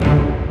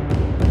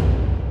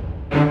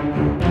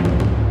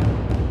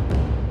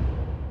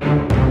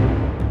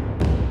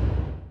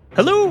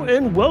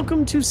and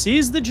welcome to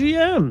Seize the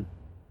GM.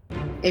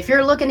 If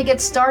you're looking to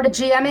get started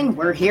GMing,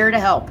 we're here to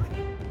help.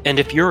 And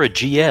if you're a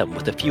GM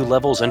with a few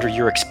levels under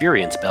your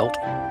experience belt,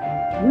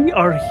 we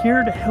are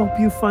here to help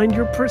you find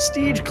your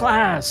prestige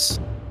class.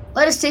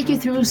 Let us take you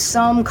through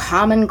some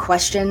common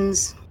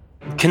questions,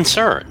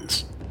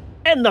 concerns,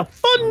 and the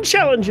fun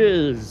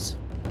challenges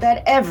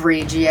that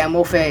every GM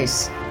will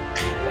face.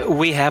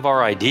 We have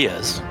our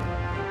ideas,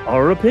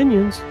 our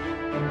opinions,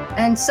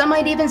 and some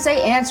might even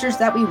say answers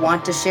that we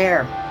want to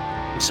share.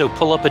 So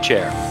pull up a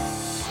chair,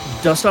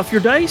 dust off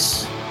your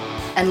dice,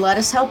 and let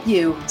us help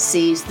you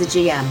seize the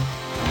GM.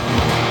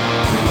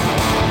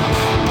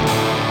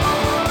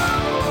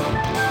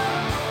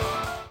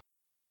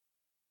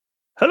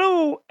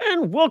 Hello,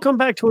 and welcome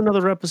back to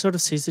another episode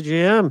of Seize the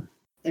GM.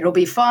 It'll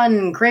be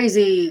fun,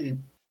 crazy.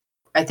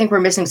 I think we're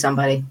missing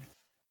somebody.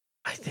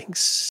 I think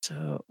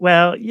so.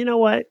 Well, you know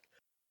what?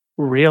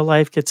 Real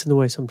life gets in the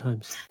way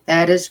sometimes.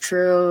 That is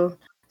true.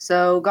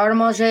 So, Garde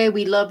Manger,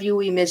 we love you,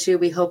 we miss you,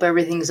 we hope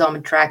everything's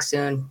on track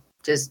soon.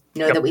 Just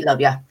know that we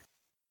love you.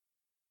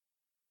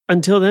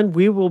 Until then,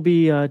 we will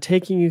be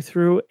taking you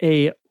through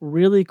a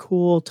really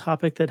cool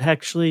topic that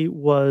actually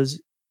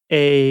was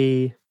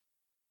a...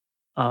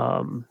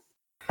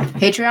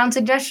 Patreon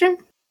suggestion?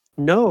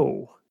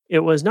 No, it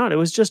was not. It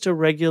was just a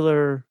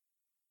regular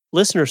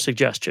listener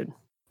suggestion.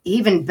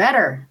 Even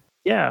better.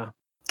 Yeah.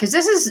 Because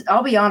this is,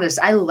 I'll be honest,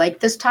 I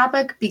like this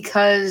topic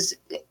because,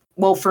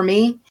 well, for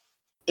me,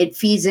 it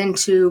feeds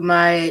into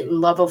my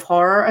love of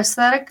horror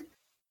aesthetic.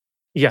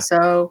 Yeah.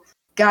 So,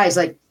 guys,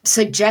 like,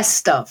 suggest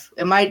stuff.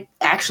 It might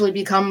actually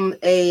become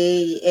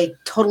a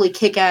totally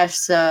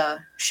kick-ass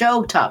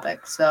show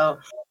topic. So,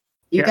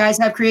 you guys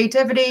have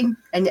creativity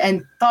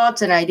and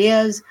thoughts and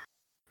ideas,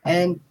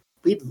 and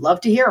we'd love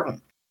to hear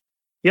them.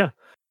 Yeah.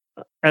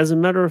 As a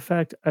matter of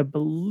fact, I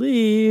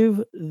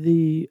believe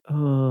the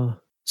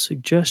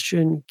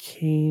suggestion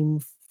came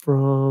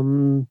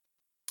from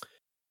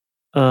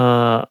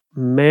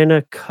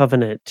Mana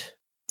Covenant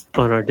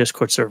on our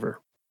Discord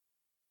server.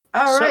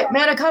 All right,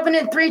 Mana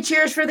Covenant, 3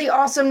 cheers for the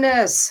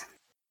awesomeness.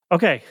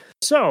 Okay,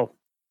 so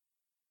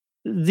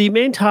the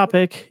main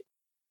topic,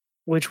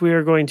 which we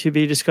are going to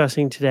be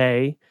discussing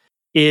today,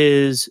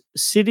 is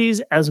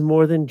cities as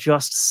more than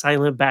just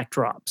silent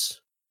backdrops.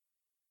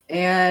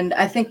 And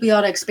I think we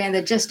ought to expand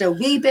it just a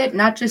wee bit,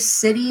 not just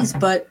cities,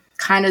 but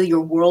kind of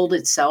your world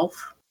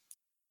itself.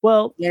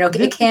 Well, you know,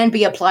 it can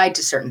be applied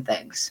to certain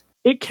things.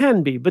 It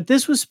can be, but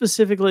this was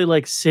specifically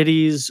like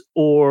cities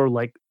or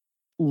like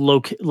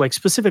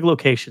specific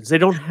locations. They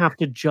don't have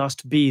to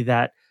just be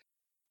that,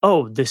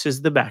 oh, this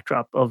is the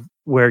backdrop of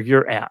where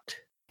you're at.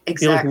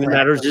 Exactly. The only thing that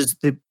matters is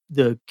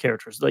the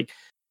characters. Like,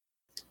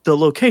 the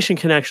location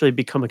can actually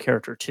become a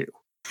character too.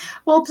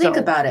 Well, think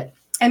about it.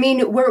 I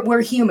mean,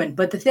 we're human,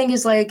 but the thing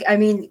is, like, I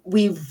mean,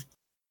 we've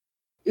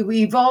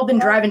all been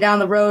driving down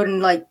the road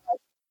and like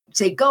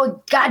say,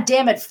 "Go, God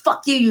damn it,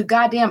 fuck you, you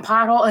goddamn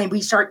pothole," and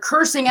we start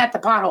cursing at the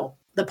pothole.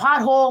 The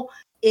pothole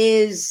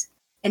is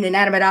an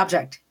inanimate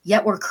object,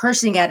 yet we're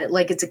cursing at it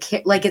like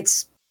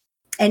it's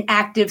an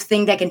active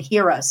thing that can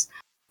hear us.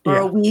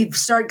 Or we've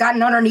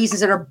gotten on our knees and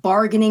started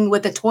bargaining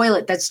with the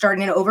toilet that's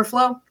starting to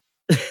overflow.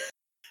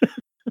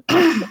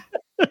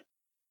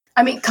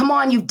 I mean, come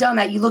on, you've done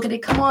that. You look at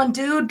it, come on,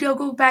 dude,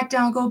 go back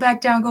down, go back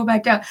down, go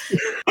back down.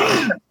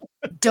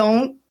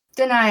 Don't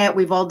deny it.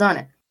 We've all done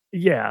it.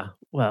 Yeah,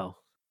 well.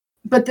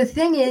 But the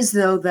thing is,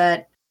 though,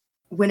 that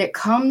when it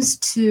comes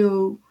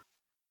to,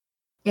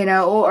 you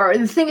know, or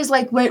the thing is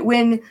like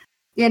when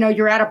you know,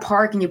 you're at a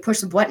park and you push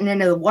the button and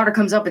the water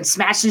comes up and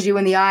smashes you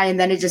in the eye and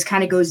then it just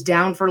kind of goes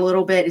down for a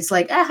little bit. It's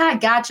like, aha,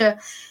 gotcha.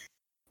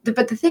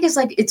 But the thing is,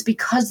 like, it's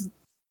because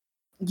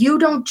you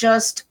don't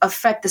just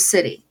affect the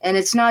city, and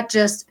it's not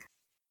just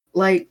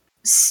like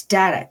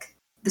static.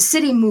 The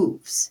city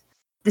moves.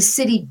 The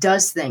city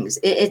does things.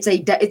 It's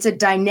a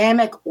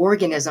dynamic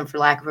organism, for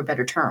lack of a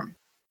better term.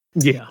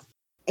 Yeah.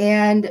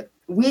 And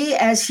we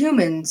as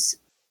humans,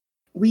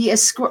 the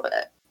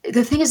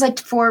thing is, like,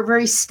 for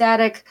very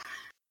static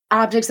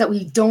objects that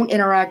we don't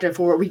interact with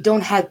or we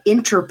don't have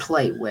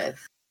interplay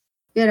with.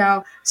 You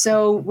know,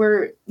 so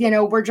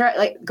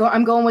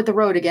I'm going with the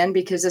road again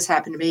because this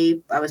happened to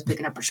me. I was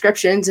picking up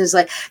prescriptions. It's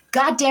like,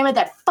 God damn it,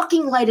 that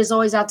fucking light is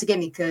always out to get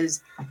me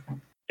because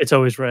it's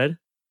always red.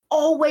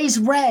 Always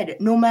red,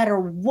 no matter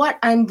what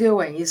I'm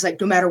doing. It's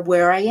like, no matter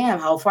where I am,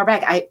 how far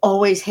back, I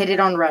always hit it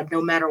on red, no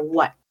matter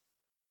what.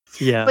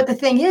 Yeah. But the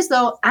thing is,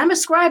 though, I'm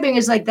ascribing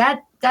is like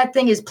that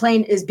thing is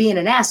being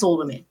an asshole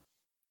to me.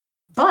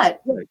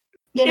 But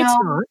you know.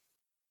 It's not.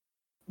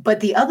 But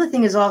the other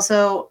thing is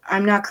also,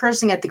 I'm not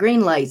cursing at the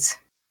green lights,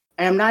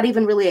 and I'm not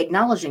even really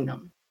acknowledging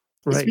them.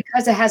 Right. It's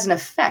because it has an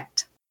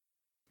effect.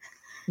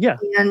 Yeah.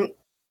 And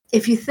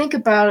if you think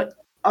about it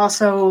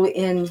also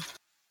I'm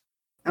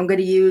going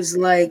to use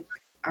like,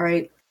 all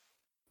right,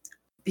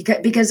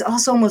 because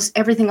also almost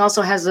everything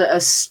also has a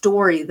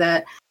story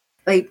that,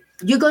 like,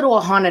 you go to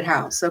a haunted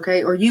house,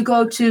 okay? Or you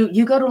go to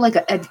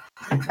like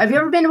have you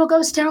ever been to a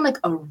ghost town, like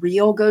a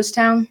real ghost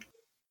town?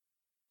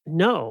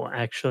 No,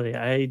 actually,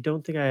 I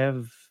don't think I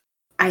have.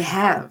 I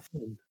have.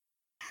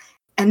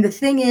 And the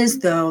thing is,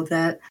 though,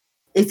 that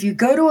if you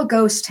go to a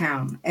ghost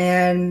town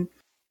and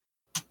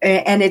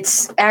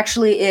it's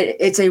actually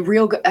it's a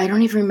real, I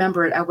don't even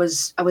remember it. I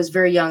was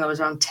very young. I was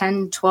around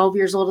 10, 12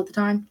 years old at the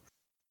time.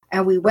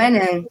 And we went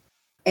in,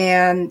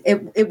 and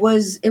it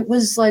was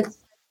like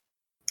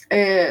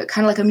kind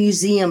of like a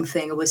museum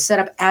thing. It was set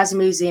up as a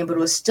museum, but it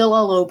was still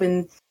all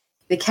open.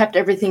 They kept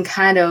everything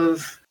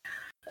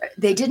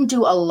they didn't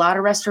do a lot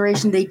of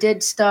restoration. They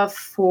did stuff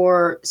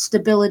for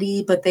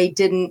stability, but they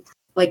didn't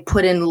like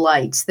put in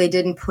lights. They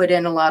didn't put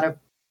in a lot of,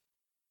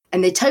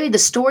 and they tell you the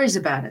stories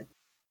about it.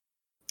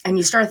 And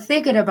you start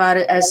thinking about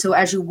it as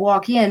you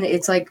walk in,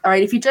 it's like, all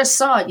right, if you just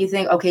saw it, you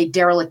think, okay,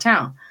 derelict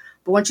town.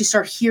 But once you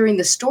start hearing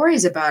the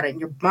stories about it, and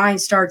your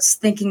mind starts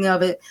thinking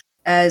of it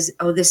as,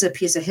 oh, this is a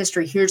piece of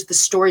history. Here's the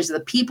stories of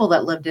the people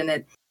that lived in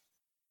it.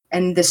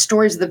 And the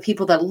stories of the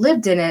people that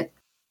lived in it,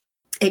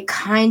 it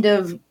kind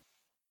of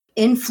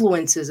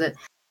influences it.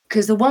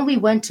 Because the one we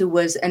went to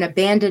was an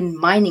abandoned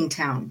mining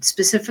town,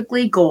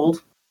 specifically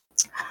gold.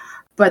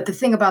 But the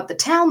thing about the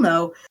town,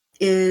 though,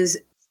 is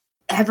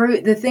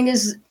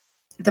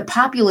the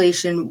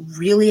population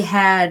really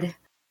had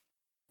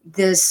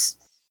this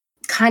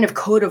kind of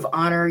code of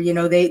honor. You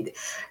know, they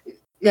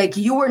like,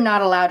 you were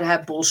not allowed to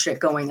have bullshit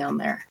going on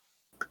there.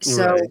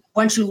 So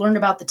once you learned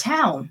about the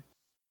town,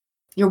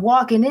 you're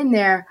walking in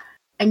there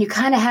and you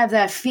kind of have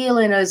that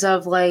feeling as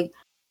of like,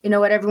 you know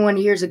what, everyone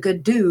here is a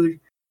good dude.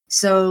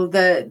 So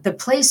the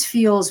place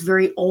feels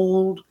very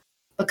old,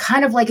 but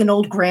kind of like an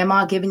old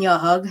grandma giving you a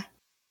hug.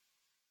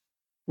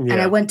 Yeah.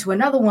 And I went to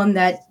another one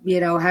that, you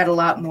know, had a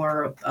lot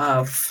more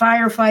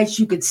firefights.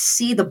 You could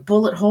see the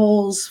bullet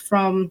holes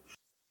from,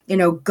 you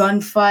know,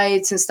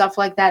 gunfights and stuff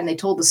like that. And they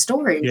told the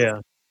stories.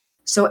 Yeah.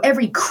 So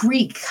every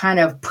creak kind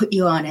of put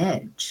you on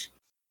edge.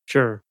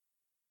 Sure.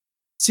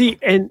 See,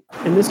 and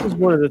this is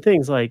one of the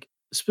things, like,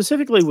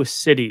 specifically with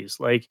cities,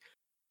 like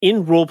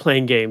in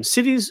role-playing games,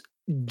 cities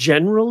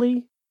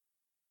generally,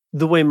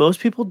 the way most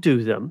people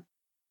do them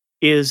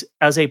is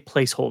as a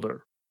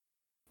placeholder.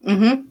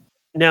 Mm-hmm.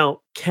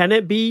 Now, can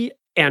it be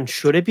and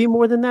should it be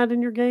more than that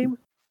in your game?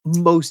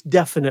 Most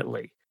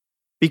definitely.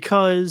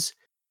 Because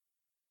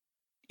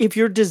if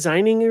you're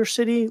designing your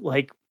city,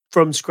 like,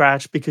 from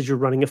scratch because you're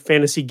running a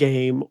fantasy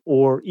game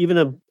or even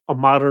a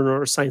modern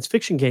or a science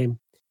fiction game,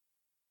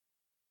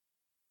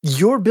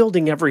 you're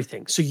building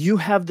everything. So you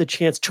have the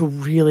chance to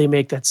really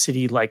make that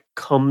city, like,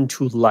 come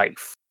to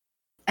life.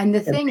 And the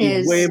thing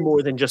is, way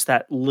more than just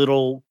that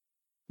little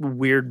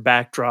weird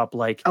backdrop,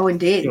 like, oh,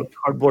 indeed, you know,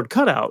 cardboard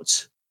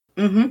cutouts.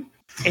 Mm-hmm.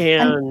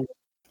 And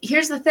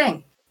here's the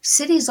thing.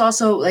 Cities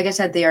also, like I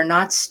said, they are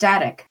not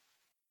static.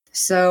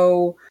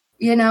 So,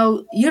 you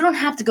know, you don't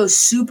have to go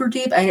super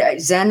deep.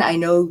 Zen, I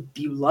know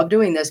you love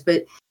doing this,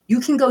 but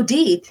you can go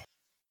deep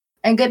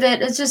and get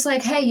it. It's just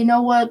like, hey, you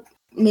know what?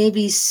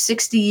 Maybe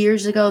 60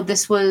 years ago,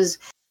 this was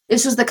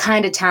the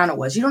kind of town it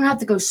was. You don't have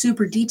to go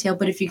super detailed,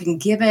 but if you can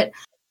give it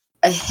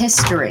a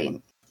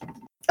history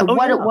of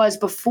what it was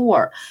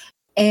before.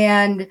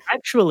 And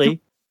actually,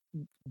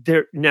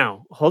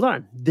 now, hold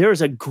on.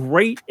 There's a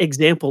great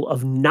example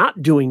of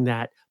not doing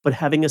that, but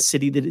having a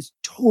city that is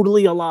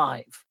totally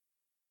alive.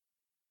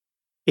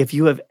 If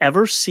you have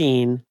ever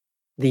seen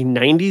the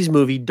 90s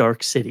movie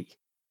Dark City.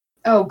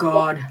 Oh,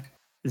 God.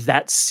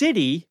 That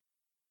city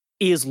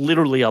is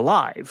literally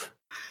alive.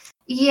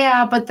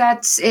 Yeah, but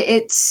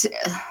it's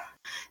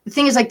the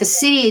thing is, like, the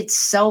city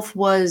itself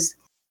was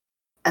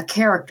a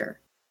character.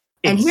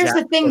 And here's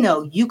the thing,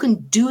 though. You can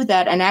do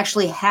that and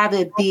actually have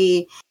it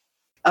be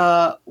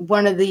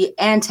one of the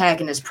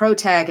antagonists,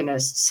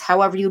 protagonists,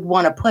 however you'd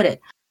want to put it,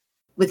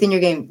 within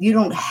your game. You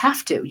don't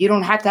have to. You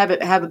don't have to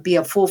have it be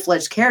a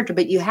full-fledged character,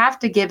 but you have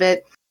to give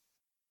it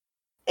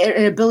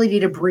an ability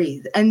to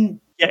breathe. And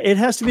yeah, it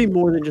has to be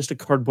more than just a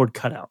cardboard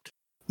cutout.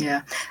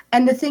 Yeah.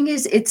 And the thing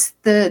is, it's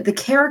the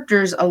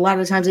characters a lot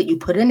of the times that you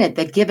put in it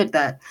that give it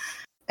that.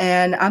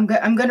 And I'm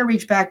going to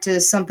reach back to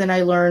something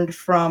I learned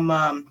from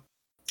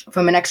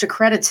an extra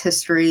credits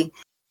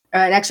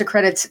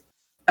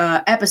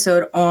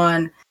episode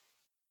on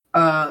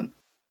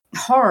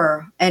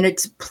horror, and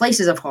it's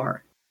places of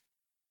horror.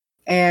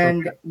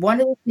 And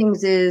one of the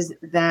things is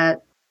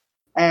that,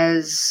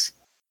 as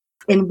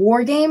in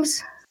war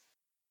games,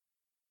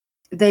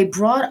 they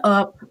brought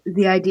up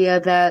the idea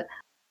that,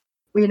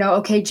 you know,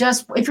 okay,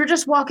 just if you're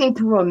just walking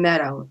through a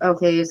meadow,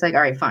 okay, it's like,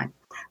 all right, fine.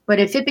 But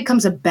if it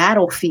becomes a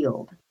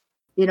battlefield,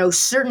 you know,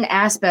 certain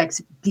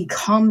aspects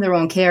become their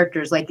own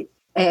characters. Like,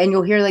 and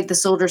you'll hear, like, the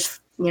soldiers,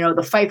 you know,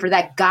 the fight for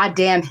that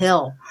goddamn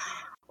hill,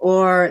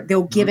 or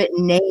they'll give it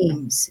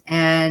names,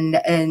 and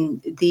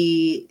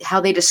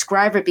how they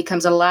describe it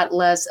becomes a lot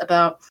less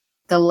about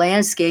the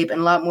landscape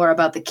and a lot more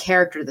about the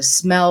character, the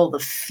smell, the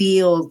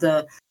feel,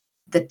 the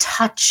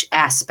touch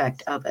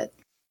aspect of it.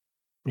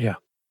 Yeah.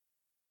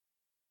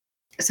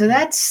 So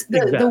that's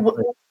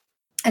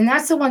and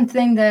that's the one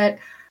thing that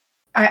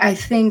I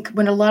think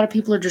when a lot of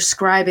people are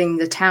describing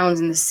the towns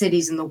and the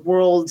cities and the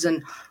worlds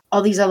and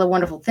all these other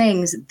wonderful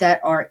things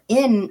that are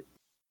in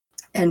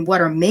and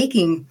what are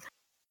making,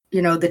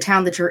 you know, the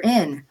town that you're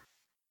in,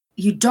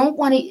 you don't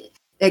want to,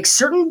 like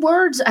certain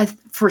words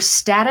for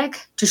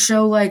static to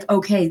show like,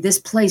 okay, this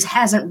place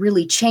hasn't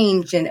really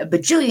changed in a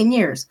bajillion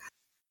years.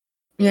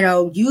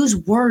 Use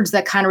words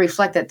that kind of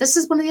reflect that. This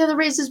is one of the other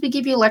reasons we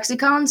give you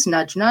lexicons,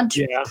 nudge, nudge.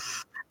 Yeah.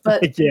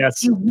 But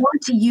yes. You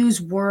want to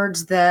use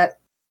words that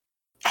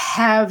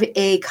have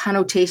a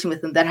connotation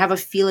with them, that have a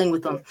feeling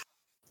with them.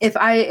 If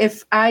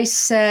I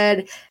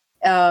said,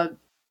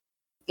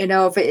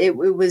 if it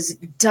was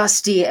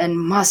dusty and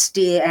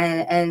musty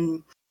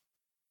and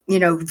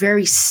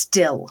very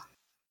still,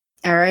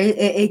 all right,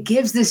 it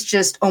gives this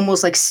just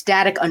almost like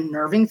static,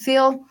 unnerving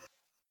feel.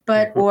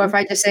 But or if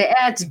I just say,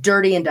 it's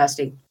dirty and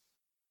dusty,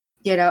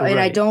 and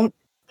I don't.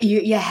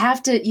 You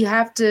have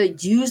to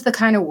use the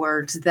kind of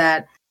words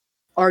that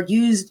are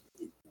used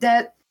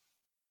that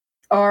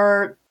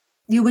are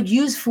you would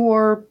use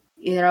for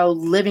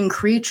living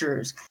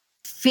creatures.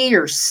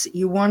 Fierce,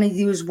 you want to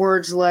use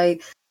words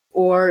like,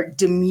 or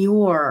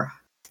demure,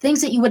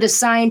 things that you would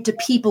assign to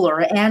people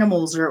or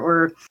animals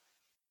or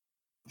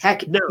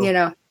heck,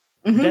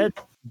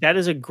 that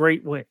is a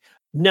great way.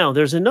 Now,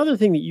 there's another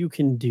thing that you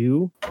can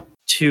do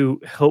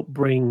to help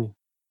bring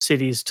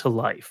cities to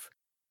life,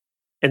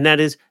 and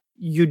that is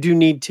you do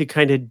need to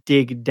kind of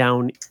dig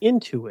down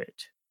into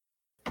it.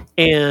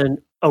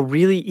 And a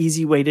really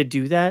easy way to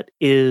do that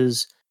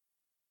is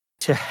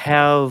to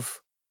have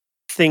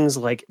things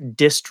like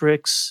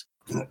districts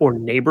or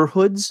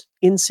neighborhoods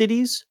in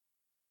cities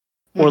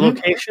or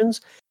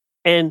locations,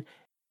 and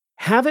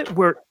have it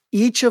where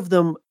each of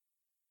them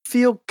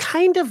feel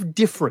kind of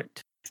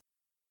different.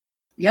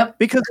 Yep.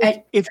 Because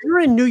if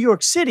you're in New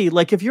York City,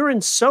 like if you're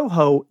in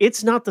Soho,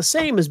 it's not the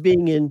same as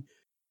being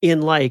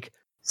in like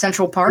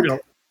Central Park.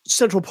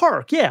 Central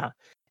Park, yeah.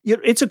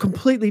 It's a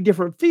completely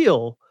different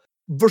feel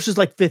versus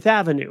like Fifth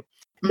Avenue.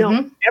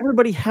 Now,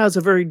 everybody has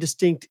a very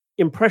distinct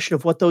impression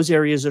of what those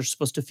areas are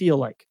supposed to feel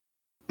like.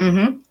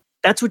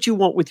 That's what you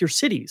want with your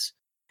cities.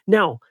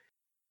 Now,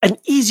 a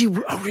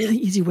really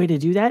easy way to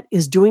do that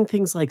is doing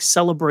things like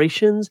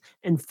celebrations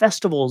and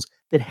festivals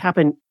that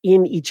happen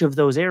in each of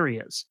those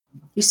areas.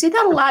 You see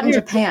that a lot in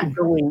Japan.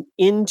 Going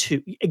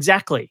into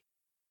exactly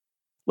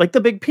like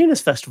the Big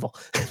Penis Festival.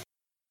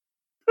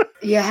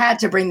 You had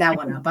to bring that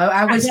one up.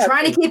 I was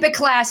trying to keep it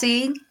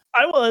classy.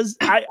 I was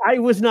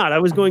not. I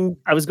was going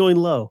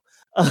low.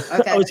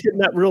 Okay. I was hitting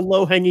that real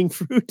low hanging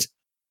fruit.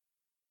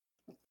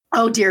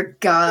 Oh dear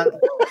God.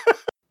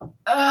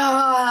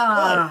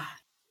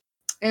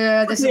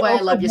 This is why I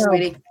love you,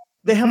 sweetie.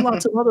 They have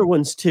lots of other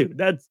ones too.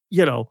 That's,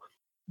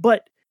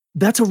 but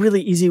that's a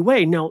really easy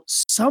way. Now,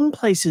 some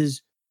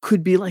places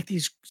could be like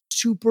these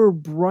super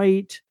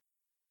bright,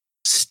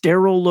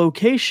 sterile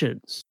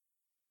locations.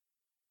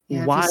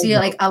 Yeah, if you see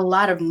like a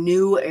lot of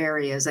new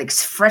areas, like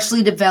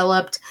freshly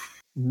developed.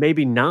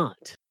 Maybe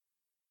not.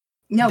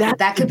 No, but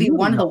that could be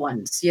one of the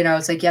ones.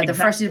 It's like, the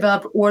freshly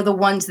developed or the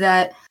ones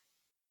that.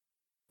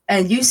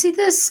 And you see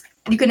this,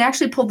 you can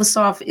actually pull this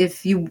off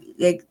if you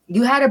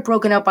had it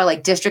broken up by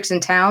like districts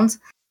and towns.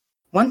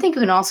 One thing you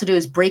can also do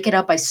is break it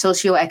up by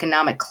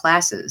socioeconomic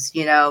classes.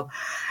 You have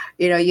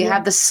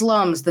the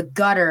slums, the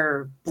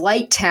gutter,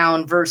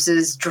 Blighttown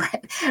versus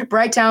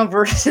Brighttown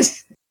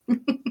versus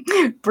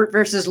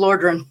versus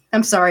Lordran.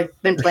 I'm sorry,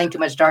 been playing too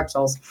much Dark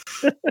Souls.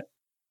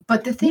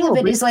 But the thing of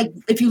it is, like,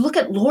 if you look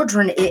at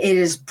Lordran, it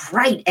is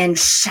bright and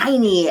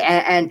shiny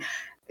and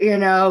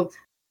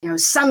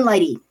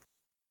sunlighty.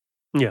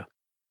 Yeah.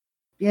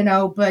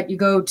 But you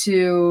go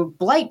to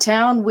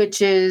Blighttown,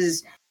 which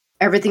is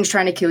everything's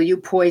trying to kill you,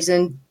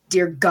 poison,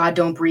 dear God,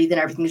 don't breathe, and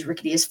everything's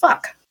rickety as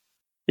fuck.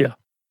 Yeah.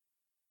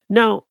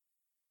 Now,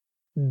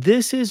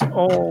 this is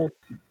all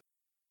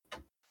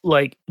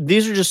like,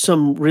 these are just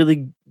some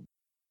really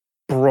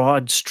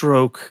broad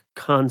stroke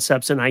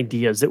concepts and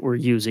ideas that we're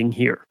using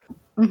here.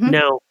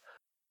 Now,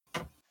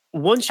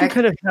 once you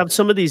kind of have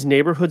some of these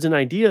neighborhoods and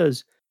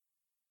ideas,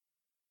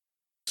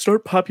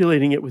 start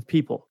populating it with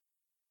people.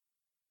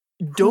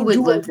 Don't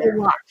do a whole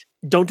lot.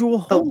 Don't do a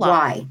whole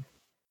lot.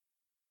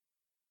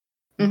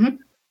 Why?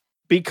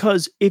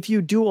 Because if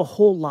you do a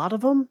whole lot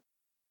of them,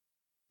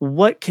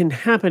 what can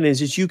happen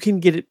is you can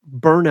get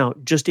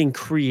burnout just in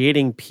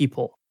creating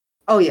people.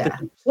 Oh, yeah. That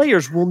the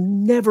players will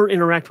never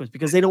interact with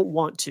because they don't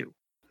want to.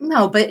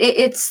 No, but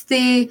it's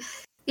the,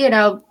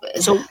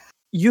 So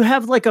you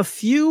have like a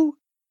few,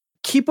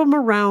 keep them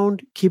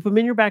around, keep them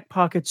in your back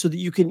pocket so that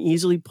you can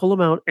easily pull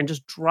them out and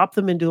just drop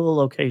them into a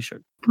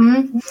location.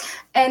 And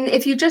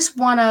if you just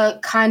want to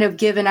kind of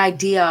give an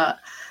idea,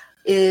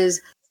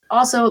 is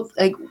also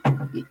like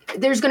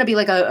there's going to be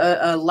like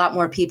a lot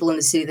more people in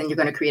the city than you're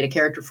going to create a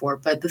character for.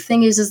 But the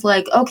thing is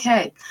like,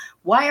 okay,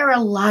 why are a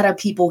lot of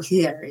people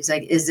here? Is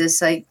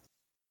this like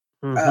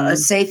a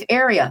safe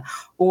area,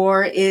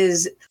 or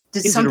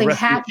did something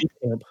happen,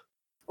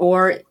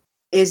 or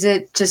is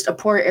it just a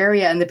poor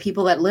area and the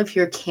people that live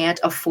here can't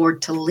afford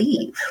to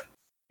leave?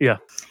 Yeah,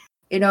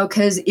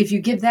 because if you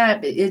give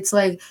that, it's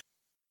like,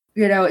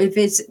 if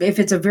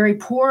it's a very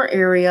poor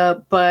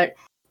area, but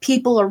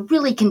people are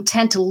really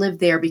content to live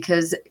there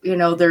because,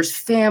 there's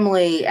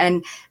family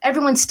and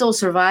everyone still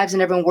survives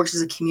and everyone works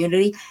as a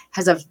community,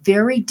 has a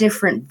very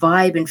different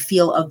vibe and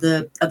feel of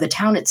the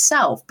town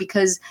itself,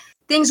 because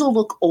things will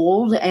look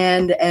old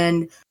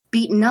and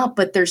beaten up,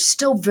 but they're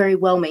still very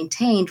well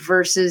maintained,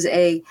 versus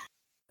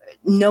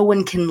no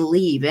one can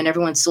leave and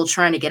everyone's still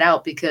trying to get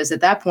out, because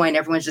at that point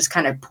everyone's just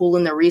kind of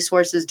pooling their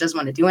resources, doesn't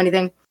want to do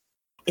anything.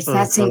 It's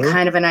that same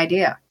kind of an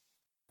idea.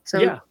 So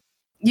yeah.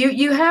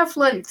 You have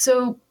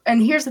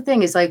and here's the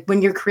thing is, like,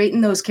 when you're creating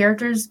those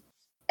characters,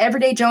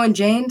 everyday Joe and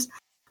James,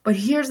 but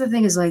here's the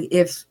thing is, like,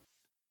 if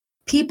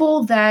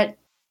people that,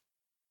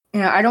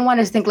 I don't want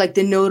to think like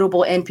the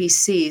notable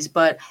NPCs,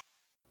 but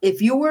if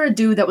you were a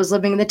dude that was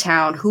living in the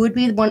town, who would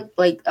be one,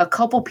 like a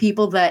couple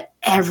people that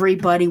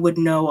everybody would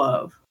know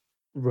of?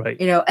 Right.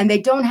 And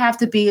they don't have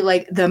to be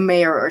like the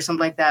mayor or something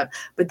like that,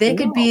 but they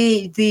could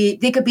be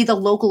the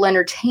local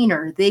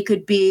entertainer. They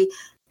could be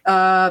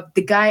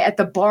the guy at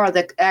the bar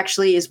that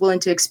actually is willing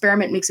to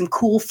experiment and make some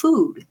cool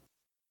food.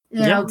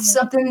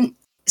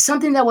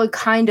 Something that would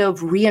kind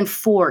of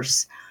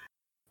reinforce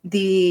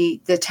the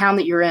town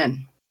that you're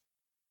in.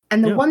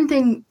 And the one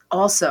thing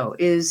also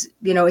is,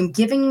 in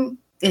giving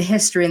a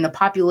history and the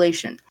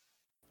population,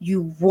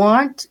 you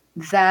want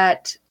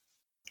that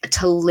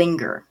to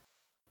linger.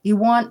 You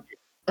want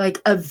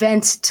like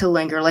events to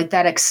linger, like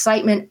that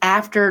excitement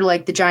after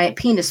like the giant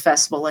penis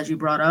festival, as you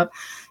brought up.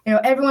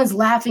 Everyone's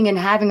laughing and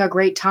having a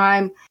great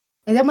time.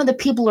 And then when the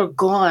people are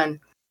gone,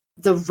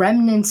 the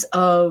remnants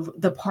of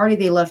the party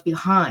they left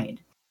behind,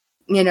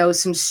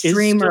 some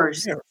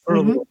streamers.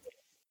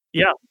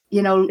 Yeah.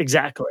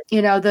 Exactly.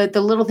 The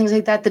little things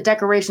like that, the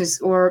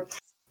decorations, or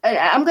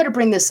I'm going to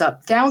bring this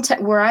up.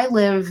 Downtown where I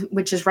live,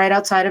 which is right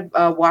outside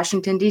of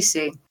Washington,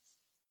 D.C.,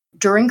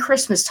 during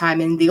Christmas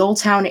time in the Old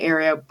Town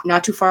area,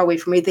 not too far away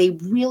from me, they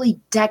really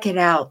deck it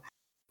out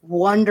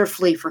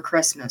wonderfully for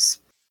Christmas.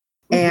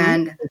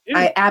 And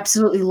I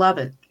absolutely love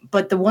it.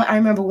 But I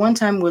remember one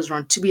time was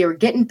we were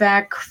getting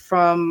back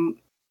from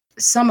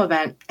some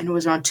event, and it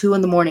was around 2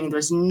 a.m. and there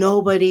was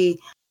nobody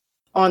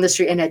on the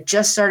street, and it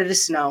just started to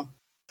snow.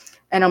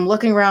 And I'm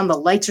looking around, the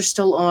lights are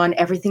still on,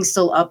 everything's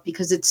still up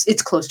because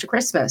it's close to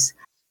Christmas.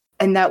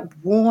 And that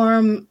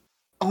warm,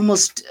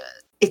 almost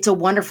It's a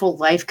Wonderful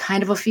Life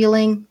kind of a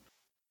feeling.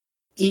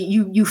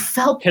 You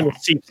felt kind of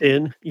seeps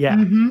in. Yeah.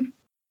 Mm-hmm.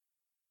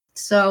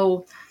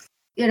 So,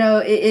 you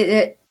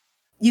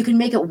can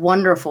make it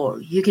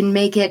wonderful. You can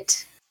make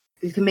it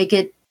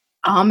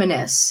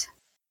ominous.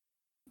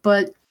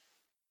 But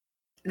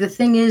the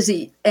thing is,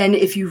 and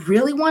if you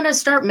really want to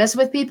start messing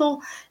with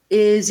people,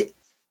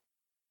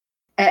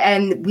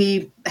 and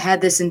we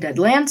had this in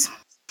Deadlands,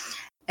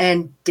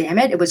 and damn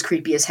it was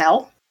creepy as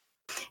hell,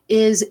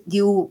 is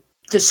you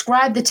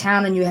describe the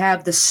town and you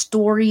have the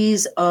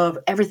stories of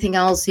everything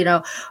else.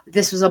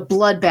 This was a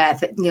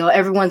bloodbath,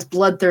 everyone's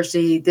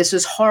bloodthirsty, this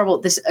was horrible,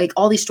 this, like,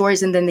 all these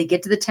stories, and then they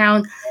get to the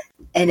town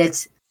and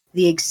it's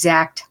the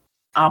exact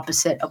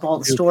opposite of all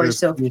the stories.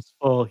 So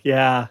peaceful.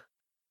 Yeah.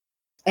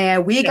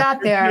 And we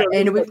got there,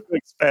 and we don't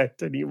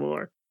expect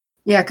anymore.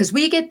 Yeah, because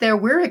we get there,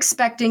 we're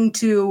expecting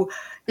to,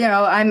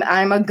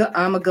 I'm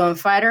a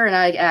gunfighter, and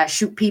I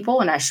shoot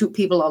people, and I shoot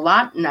people a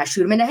lot, and I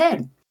shoot them in the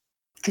head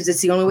because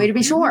it's the only way to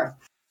be sure.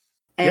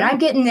 And I'm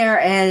getting there,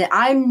 and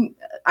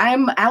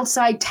I'm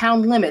outside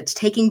town limits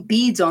taking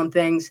beads on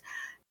things,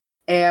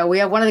 and we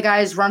have one of the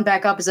guys run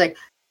back up. He's like,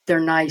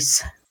 "They're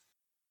nice."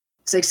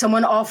 It's like,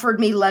 someone offered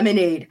me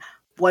lemonade.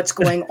 What's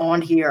going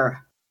on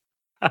here?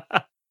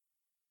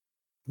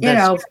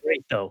 That's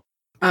great, though.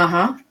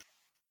 And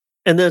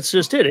that's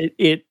just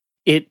it.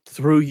 It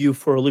threw you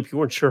for a loop. You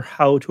weren't sure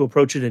how to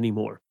approach it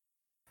anymore.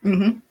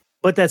 Mm-hmm.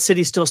 But that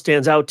city still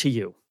stands out to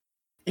you.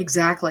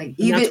 Exactly.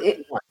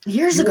 Even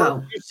years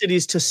ago,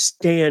 cities to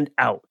stand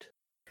out,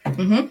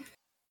 mm-hmm.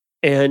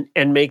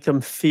 and make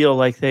them feel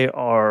like they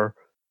are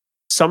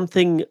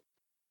something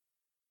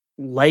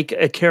like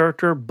a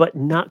character, but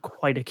not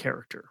quite a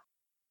character.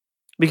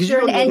 Because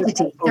they're an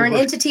entity. They're an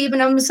entity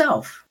even of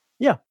themselves.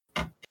 Yeah.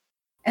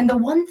 And the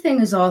one thing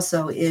is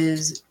also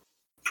even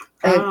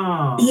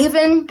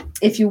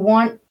if you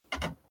want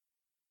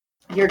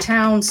your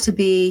towns to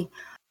be,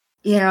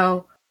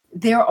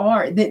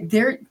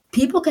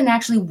 people can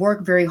actually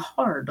work very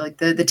hard, like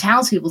the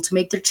townspeople, to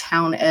make their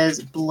town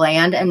as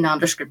bland and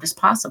nondescript as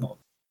possible.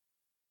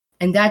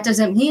 And that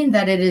doesn't mean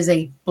that it is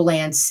a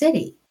bland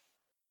city.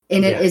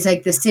 And it is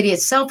like the city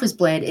itself is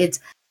bland.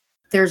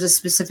 There's a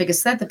specific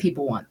aesthetic that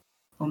people want.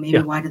 Well, maybe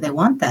why do they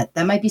want that?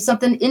 That might be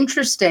something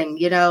interesting,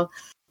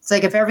 It's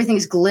like if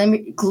everything's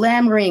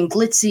glamoury and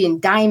glitzy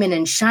and diamond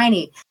and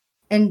shiny,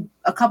 and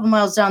a couple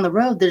miles down the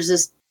road, there's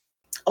this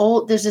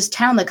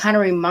town that kind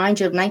of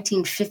reminds you of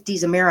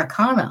 1950s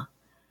Americana.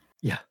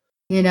 Yeah.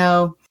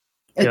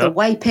 The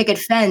white picket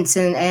fence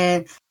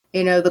and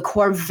the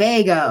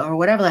Corvega or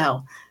whatever the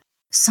hell,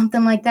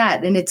 something like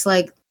that. And it's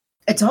like,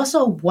 it's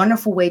also a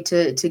wonderful way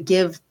to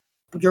give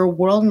your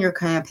world and your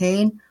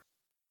campaign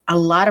a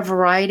lot of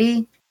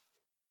variety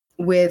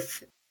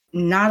with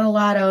not a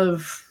lot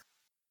of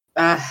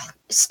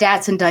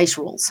stats and dice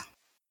rolls.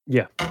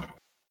 Yeah.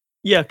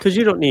 Yeah, because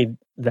you don't need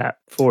that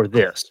for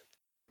this.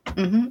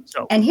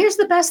 So And here's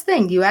the best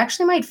thing: you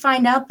actually might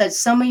find out that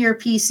some of your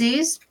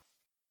PCs,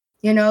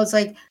 it's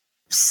like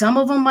some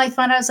of them might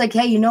find out it's like,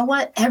 hey, you know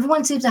what?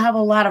 Everyone seems to have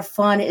a lot of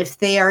fun if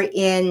they are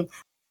in,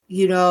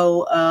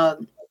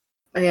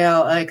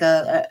 like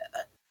a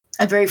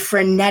very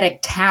frenetic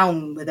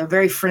town with a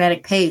very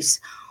frenetic pace,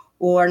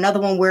 or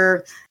another one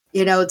where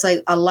it's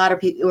like a lot of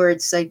people, where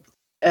it's like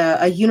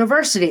a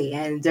university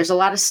and there's a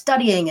lot of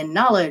studying and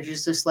knowledge.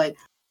 It's just like,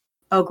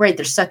 oh great,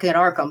 they're stuck at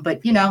Arkham.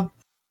 But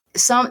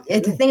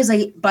the thing is,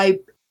 like, by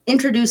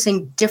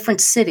introducing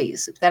different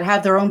cities that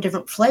have their own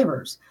different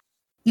flavors,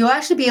 you'll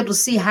actually be able to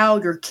see how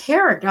your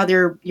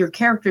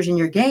characters in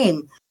your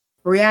game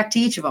react to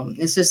each of them.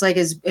 It's just like,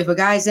 as if a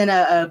guy's in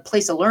a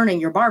place of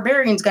learning, your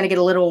barbarian's going to get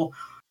a little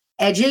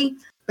edgy,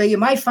 but you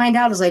might find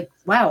out is like,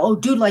 wow, oh,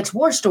 dude likes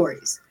war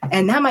stories,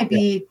 and that might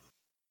be,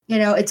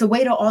 it's a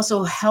way to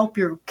also help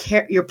your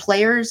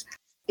players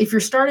if you're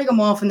starting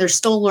them off and they're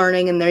still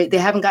learning and they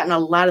haven't gotten a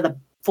lot of the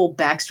full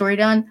backstory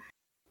done.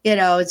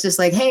 It's just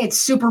like, hey, it's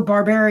super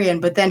barbarian,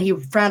 but then he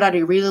found out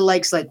he really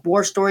likes like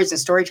war stories and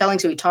storytelling,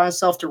 so he taught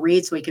himself to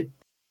read so he could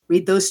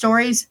read those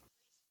stories.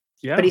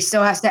 yeah, But he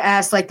still has to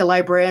ask like the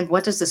librarian,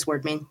 what does this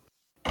word mean?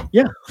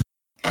 yeah,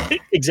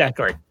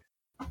 exactly.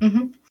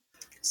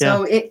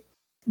 So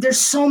there's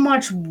so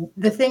much.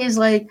 The thing is,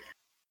 like,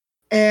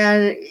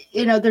 and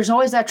there's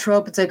always that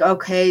trope. It's like,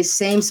 okay,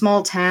 same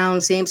small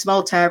town, same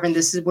small tavern.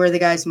 This is where the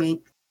guys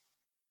meet.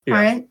 Yeah.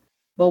 All right.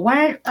 Well,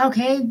 why?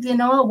 Okay,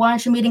 why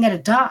aren't you meeting at a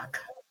dock?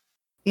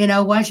 Why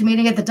aren't you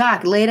meeting at the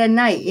dock late at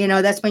night?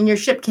 That's when your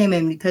ship came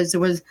in because there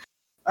was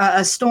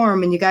a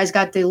storm and you guys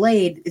got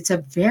delayed. It's a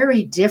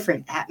very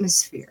different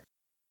atmosphere.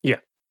 Yeah,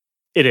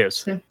 it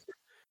is.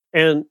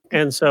 And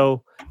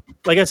so,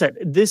 like I said,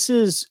 this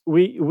is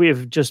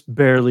we've just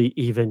barely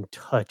even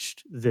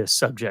touched this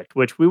subject,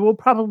 which we will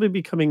probably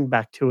be coming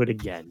back to it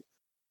again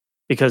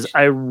because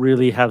I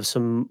really have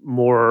some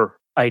more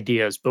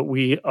ideas, but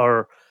we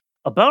are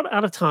about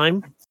out of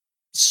time.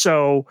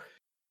 So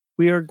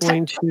we are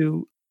going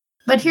to.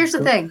 But here's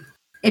the thing: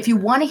 if you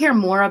want to hear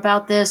more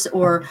about this,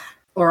 or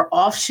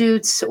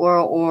offshoots,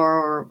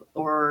 or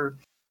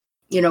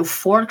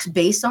forks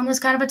based on this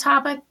kind of a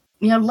topic,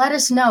 let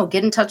us know.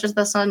 Get in touch with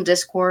us on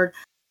Discord,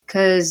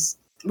 because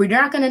we're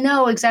not going to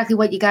know exactly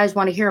what you guys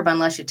want to hear about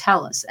unless you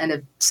tell us. And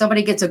if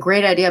somebody gets a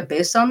great idea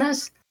based on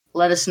this,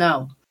 let us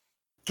know.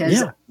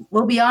 Because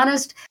we'll be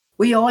honest,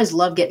 we always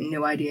love getting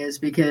new ideas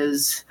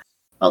because,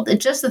 well,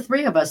 it's just the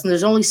three of us, and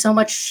there's only so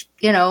much,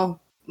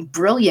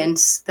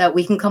 brilliance that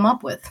we can come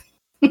up with.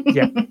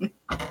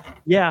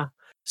 Yeah.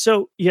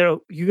 So,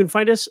 you can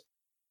find us.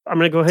 I'm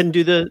going to go ahead and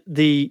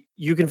do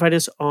you can find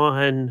us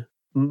on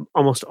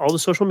almost all the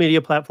social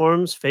media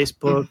platforms: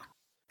 Facebook,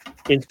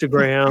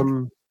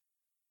 Instagram,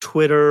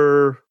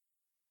 Twitter.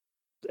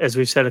 As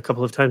we've said a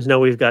couple of times now,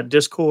 we've got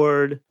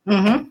Discord.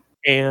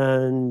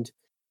 And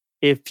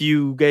if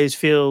you guys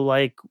feel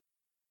like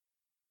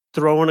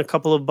throwing a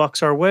couple of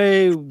bucks our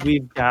way,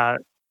 we've got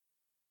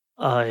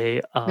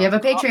we have a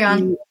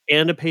Patreon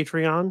and a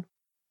Patreon.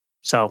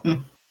 So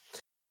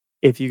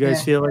if you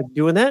guys feel like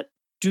doing that,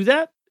 do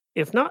that.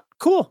 If not,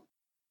 cool.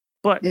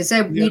 But they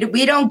said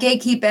we don't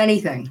gatekeep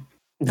anything.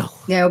 No.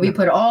 We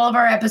put all of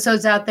our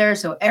episodes out there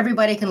so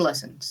everybody can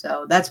listen.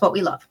 So that's what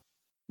we love.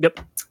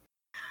 Yep.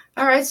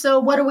 All right. So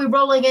what are we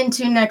rolling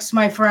into next,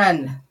 my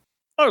friend?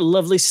 Our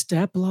lovely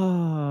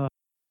Stapler.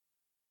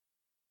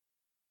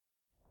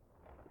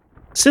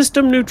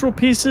 System neutral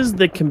pieces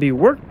that can be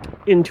worked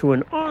into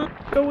an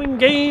ongoing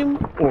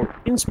game or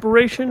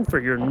inspiration for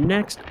your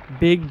next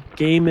big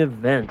game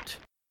event.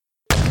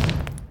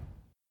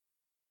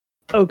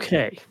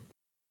 Okay.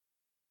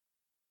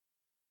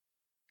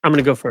 I'm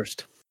going to go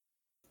first.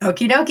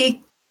 Okie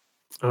dokie.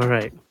 All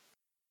right.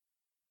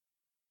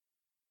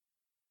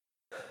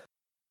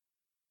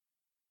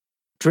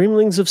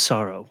 Dreamlings of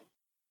Sorrow.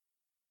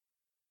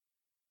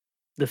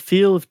 The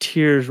feel of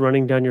tears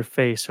running down your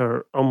face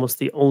are almost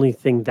the only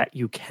thing that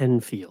you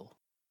can feel.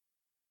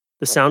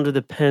 The sound of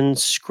the pen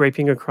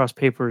scraping across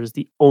paper is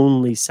the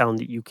only sound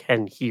that you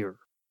can hear.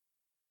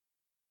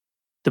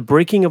 The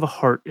breaking of a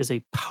heart is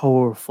a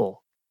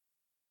powerful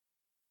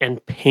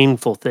and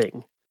painful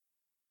thing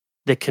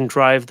that can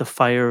drive the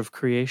fire of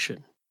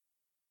creation.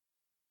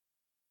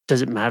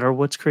 Does it matter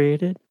what's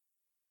created?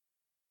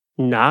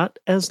 Not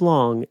as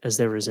long as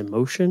there is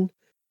emotion,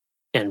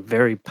 and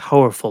very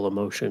powerful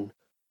emotion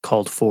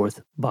called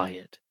forth by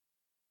it.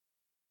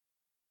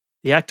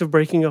 The act of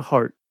breaking a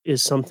heart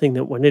is something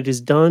that, when it is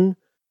done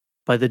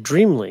by the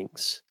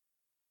dreamlings,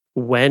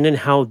 when and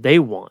how they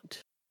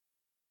want,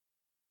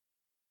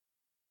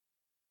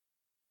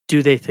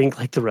 do they think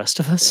like the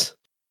rest of us?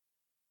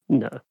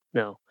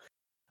 No,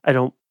 I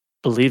don't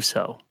believe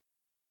so.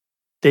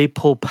 They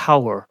pull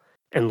power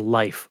and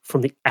life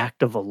from the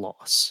act of a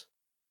loss.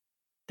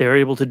 They are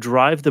able to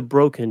drive the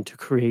broken to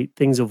create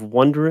things of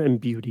wonder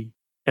and beauty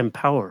and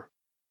power.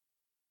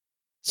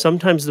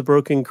 Sometimes the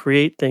broken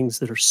create things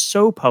that are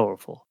so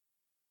powerful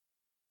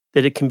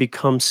that it can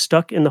become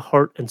stuck in the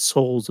heart and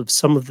souls of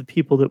some of the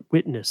people that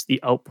witness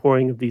the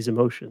outpouring of these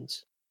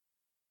emotions.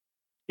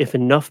 if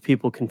enough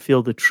people can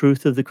feel the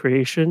truth of the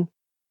creation,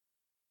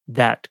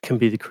 that can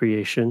be the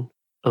creation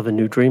of a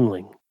new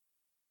dreamling.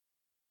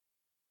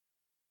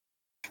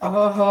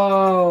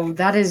 Oh,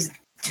 that is,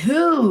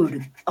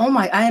 dude. Oh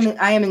my, I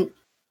am in.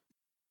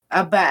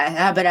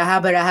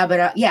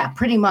 Yeah,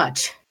 pretty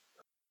much.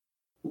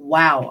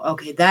 Wow.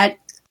 Okay,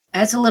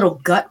 that's a little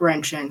gut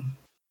wrenching.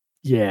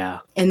 Yeah.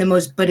 And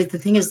the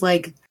thing is,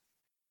 like,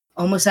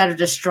 almost out of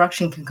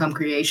destruction can come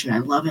creation. I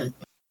love it.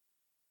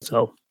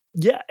 So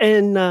yeah,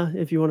 and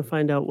if you want to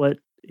find out what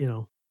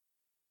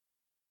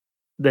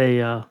they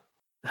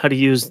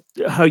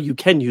how you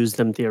can use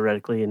them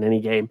theoretically in any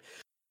game,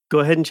 go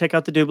ahead and check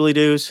out the doobly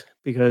doos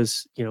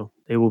because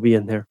they will be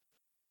in there.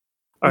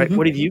 All right,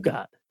 what have you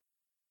got?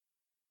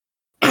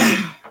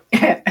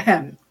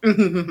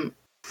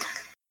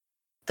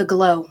 The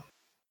glow.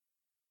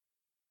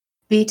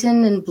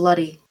 Beaten and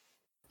bloody,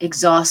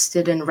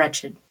 exhausted and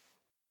wretched.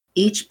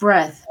 Each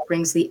breath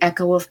brings the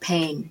echo of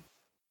pain.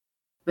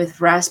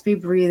 With raspy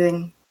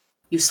breathing,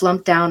 you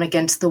slump down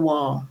against the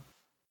wall.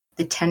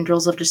 The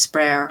tendrils of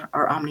despair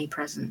are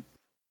omnipresent.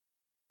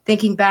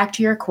 Thinking back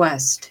to your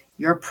quest,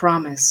 your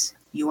promise,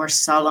 your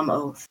solemn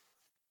oath.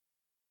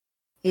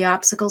 The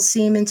obstacles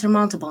seem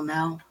insurmountable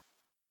now.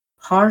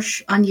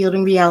 Harsh,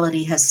 unyielding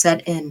reality has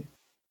set in,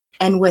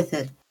 and with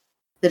it,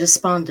 the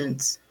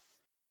despondence.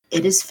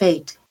 It is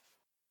fate.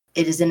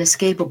 It is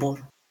inescapable.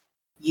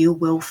 You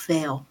will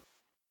fail.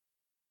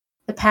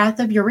 The path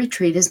of your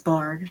retreat is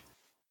barred.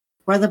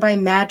 Whether by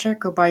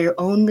magic or by your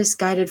own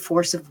misguided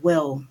force of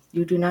will,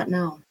 you do not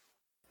know.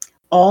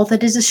 All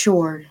that is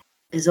assured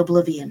is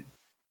oblivion.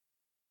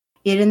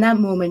 Yet in that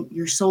moment,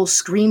 your soul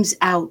screams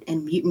out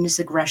in mutinous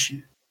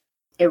aggression.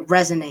 It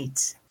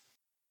resonates,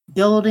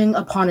 building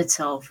upon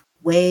itself,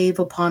 wave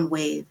upon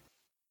wave,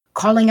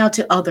 calling out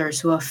to others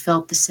who have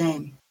felt the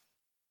same.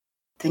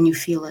 Then you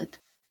feel it,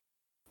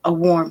 a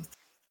warmth,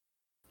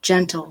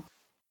 gentle,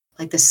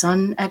 like the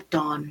sun at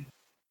dawn.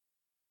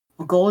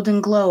 A golden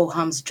glow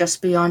hums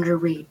just beyond your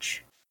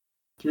reach.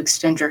 You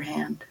extend your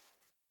hand.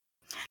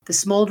 The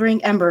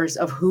smoldering embers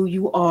of who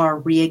you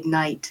are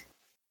reignite,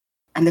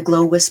 and the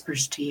glow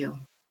whispers to you.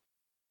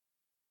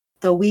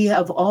 Though we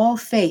have all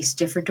faced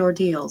different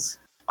ordeals,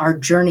 our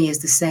journey is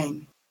the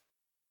same.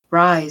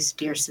 Rise,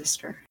 dear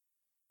sister.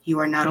 You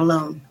are not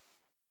alone.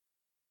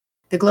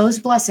 The glow's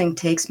blessing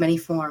takes many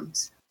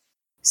forms.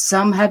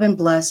 Some have been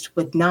blessed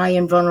with nigh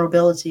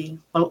invulnerability,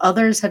 while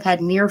others have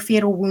had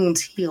near-fatal wounds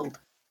healed.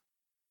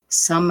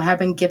 Some have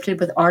been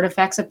gifted with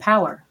artifacts of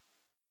power.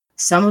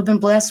 Some have been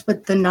blessed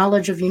with the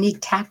knowledge of unique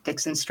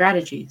tactics and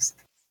strategies,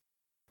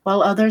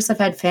 while others have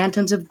had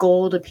phantoms of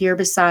gold appear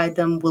beside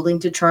them, willing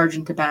to charge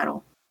into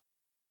battle.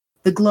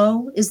 The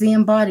glow is the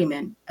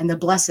embodiment and the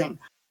blessing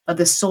of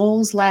the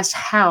soul's last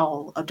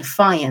howl of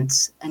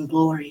defiance and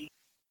glory.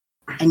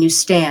 And you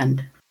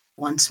stand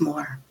once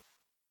more.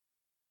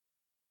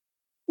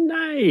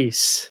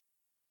 Nice.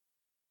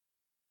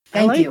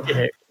 Thank you.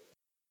 It.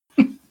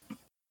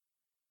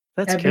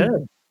 That's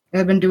good.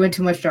 I've been doing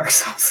too much Dark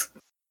Souls.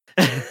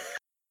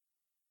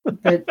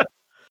 But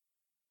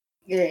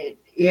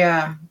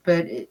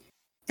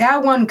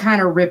that one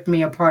kind of ripped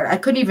me apart. I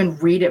couldn't even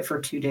read it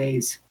for 2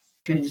 days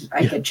because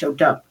I get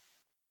choked up.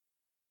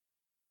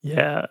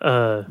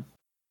 Yeah,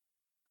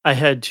 I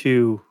had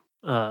to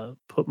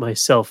put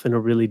myself in a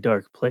really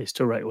dark place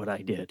to write what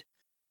I did.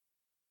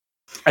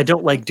 I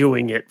don't like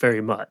doing it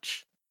very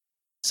much.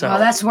 So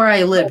that's where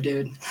I live,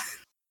 dude.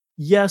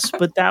 Yes,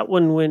 but that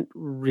one went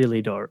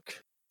really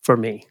dark for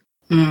me.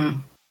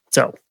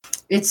 So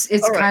it's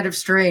kind of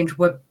strange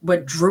what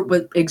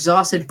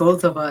exhausted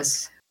both of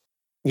us.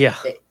 Yeah,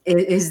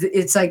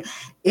 it's like,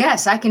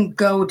 yes, I can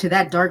go to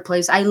that dark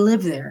place. I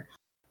live there,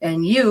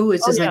 and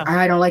it's just like,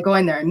 I don't like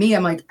going there. And me,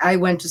 I'm like, I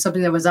went to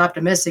something that was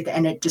optimistic,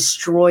 and it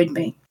destroyed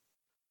me.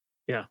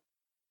 Yeah.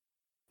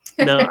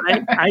 No,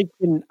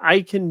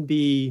 I can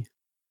be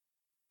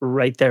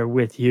right there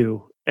with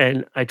you,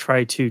 and I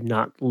try to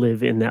not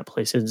live in that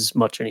place as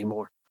much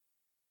anymore.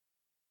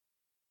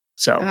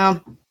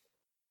 So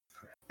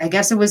I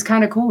guess it was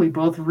kind of cool. We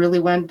both really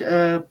went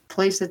a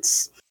place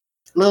that's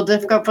a little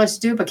difficult for us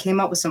to do, but came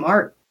up with some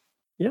art.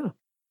 Yeah.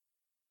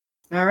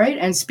 All right.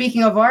 And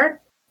speaking of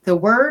art, the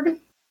word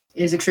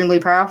is extremely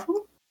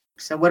powerful.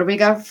 So what do we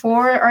got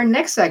for our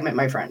next segment,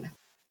 my friend?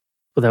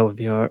 Well, that would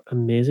be our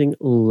amazing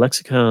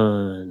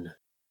lexicon.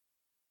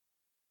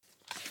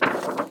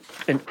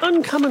 An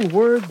uncommon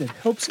word that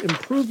helps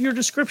improve your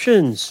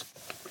descriptions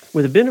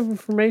with a bit of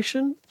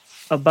information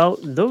about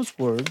those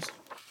words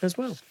as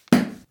well.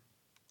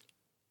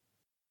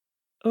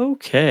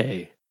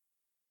 Okay.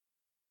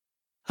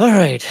 All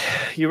right.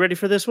 You ready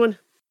for this one?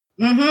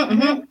 What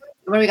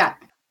do we got?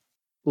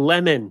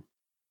 Lemon.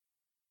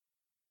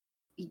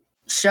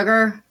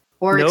 Sugar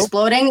or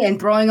exploding and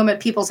throwing them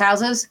at people's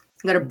houses?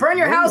 I'm going to burn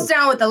your house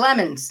down with the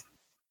lemons.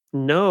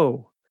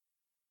 No.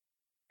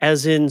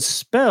 As in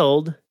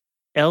spelled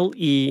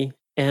Leman.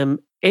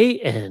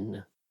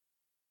 I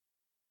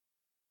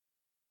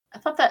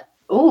thought that.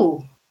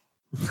 Ooh.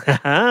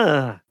 Okay.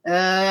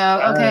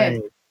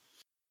 Right.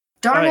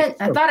 Darn it.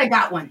 I thought I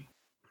got one.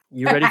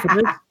 You ready for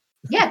this?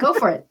 Yeah, go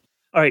for it.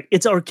 All right,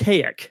 it's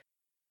archaic.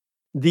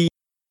 The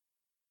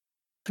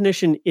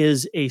definition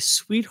is a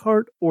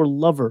sweetheart or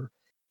lover,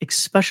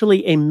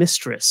 especially a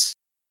mistress.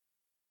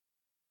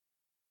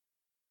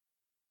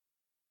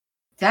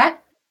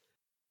 That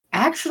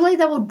actually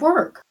that would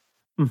work.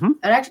 Mhm.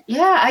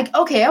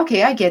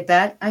 Okay, I get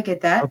that. I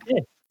get that.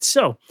 Okay.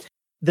 So,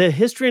 the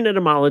history and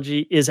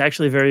etymology is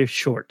actually very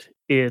short.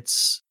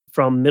 It's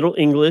from Middle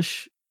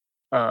English,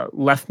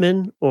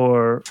 lefman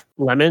or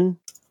lemon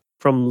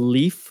from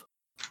leaf,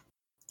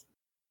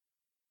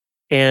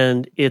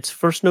 and its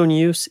first known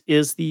use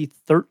is the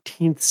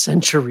 13th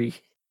century.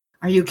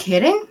 Are you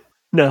kidding?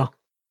 No,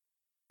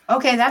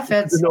 Okay, that it's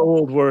fits. an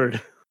old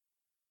word,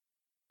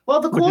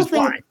 Well, the which cool is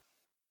thing why.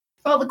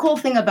 well, the cool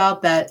thing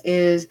about that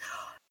is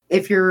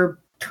if you're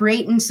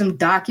creating some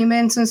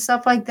documents and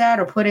stuff like that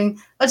or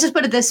let's just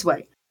put it this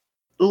way.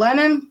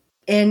 Lemon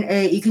and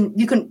you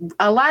can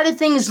a lot of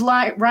things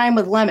rhyme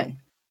with lemon.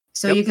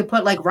 So Yep. you could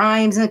put like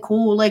rhymes and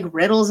cool like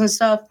riddles and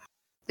stuff.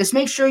 Just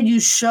make sure you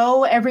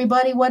show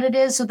everybody what it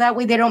is so that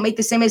way they don't make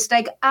the same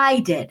mistake I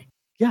did.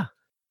 Yeah.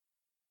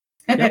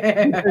 Yep,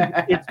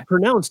 because it's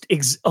pronounced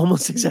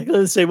almost exactly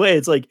the same way.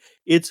 It's like,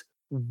 it's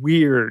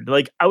weird.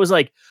 Like, I was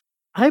like,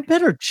 I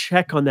better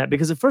check on that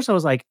because at first I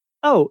was like,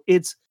 oh,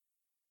 it's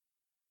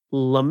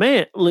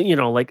lament,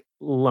 like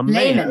lament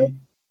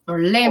Layman or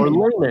or lemon.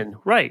 lemon,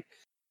 right?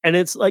 And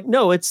it's like,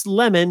 no, it's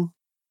lemon.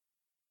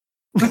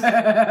 All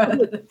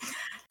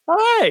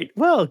right.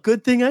 Well,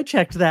 good thing I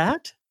checked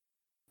that.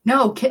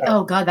 No,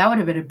 oh god, that would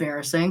have been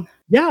embarrassing.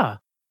 Yeah.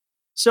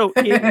 So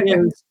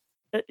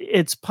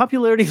its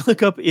popularity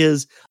lookup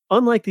is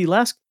unlike the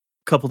last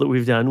couple that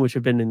we've done, which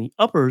have been in the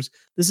uppers.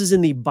 This is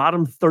in the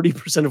bottom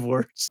 30% of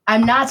words.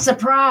 I'm not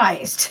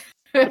surprised.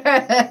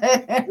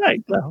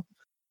 Right. Well,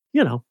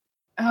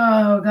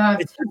 Oh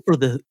god. it's good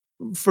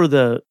for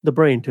the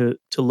brain to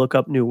look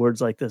up new words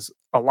like this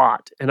a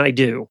lot, and I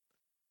do.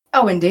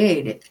 Oh,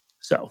 indeed.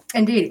 So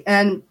Indeed.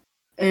 And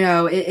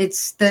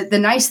it's the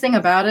nice thing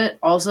about it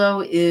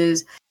also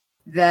is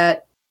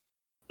that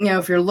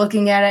if you're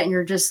looking at it and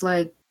you're just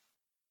like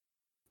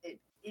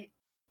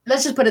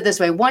let's just put it this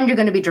way. One, you're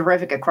going to be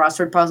terrific at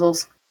crossword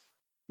puzzles.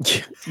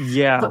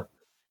 yeah,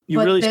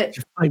 you really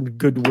should find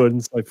good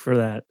ones like for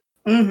that.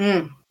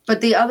 Mm-hmm.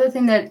 But the other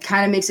thing that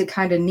kind of makes it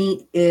kind of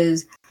neat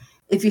is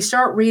if you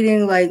start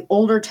reading like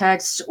older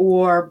texts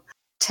or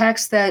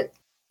texts that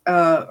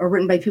are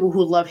written by people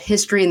who love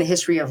history and the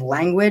history of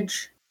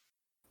language,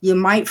 you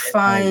might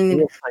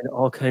find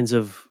all kinds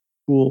of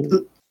cool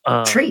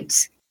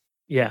treats.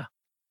 Yeah.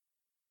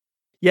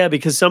 Yeah,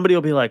 because somebody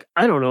will be like,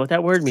 I don't know what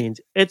that word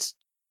means. It's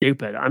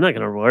stupid. I'm not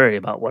going to worry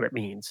about what it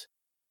means.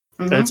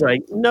 Mm-hmm. And it's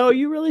like, no,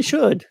 you really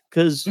should,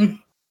 because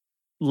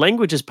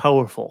language is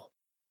powerful.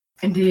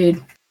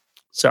 Indeed.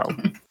 So,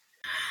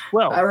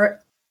 well, all right.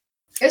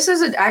 This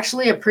is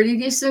actually a pretty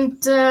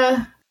decent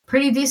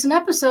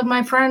episode,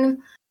 my friend.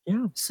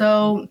 Yeah.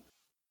 So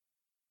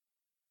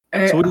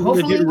what are you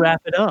going to do to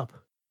wrap it up?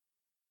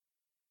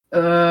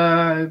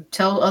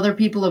 Tell other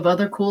people of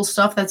other cool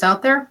stuff that's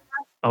out there.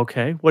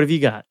 Okay. What have you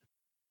got?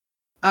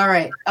 All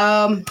right.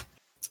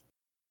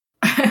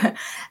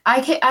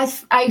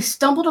 I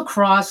stumbled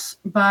across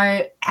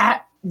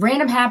at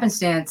random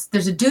happenstance.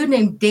 There's a dude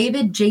named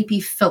David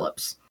J.P.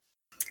 Phillips.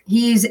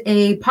 He's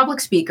a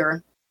public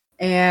speaker,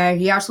 and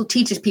he also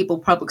teaches people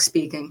public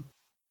speaking.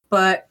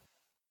 But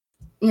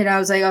I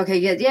was like, okay,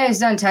 yeah, he's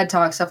done TED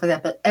Talks, stuff like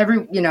that. But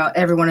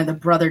everyone in the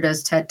brother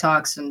does TED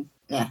Talks, and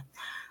yeah.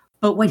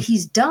 But what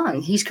he's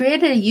done, he's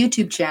created a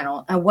YouTube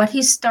channel, and what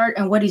he's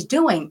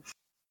doing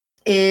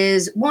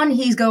is one,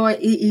 he's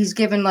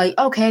given like,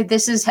 okay,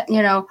 this is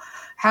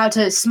how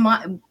to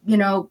smile,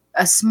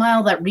 a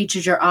smile that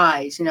reaches your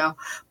eyes, But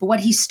what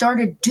he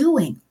started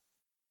doing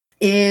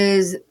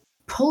is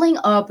pulling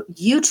up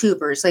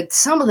YouTubers, like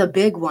some of the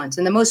big ones,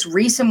 and the most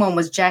recent one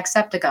was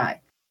Jacksepticeye,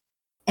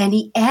 and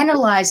he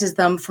analyzes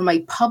them from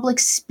a public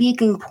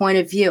speaking point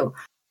of view,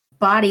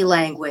 body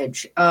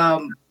language,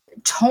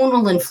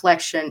 tonal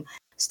inflection,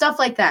 stuff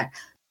like that.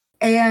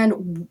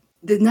 And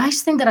the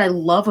nice thing that I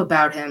love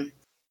about him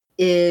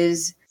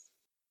is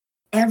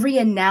every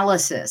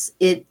analysis,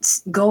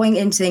 it's going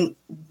into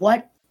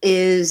what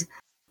is,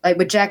 like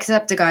with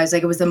Jacksepticeye,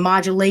 like it was the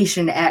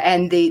modulation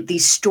and the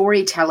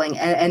storytelling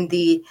and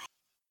the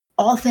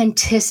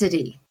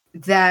authenticity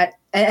that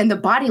and the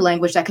body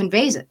language that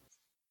conveys it.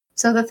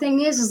 So the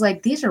thing is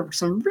like these are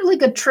some really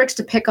good tricks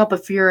to pick up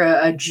if you're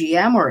a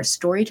GM or a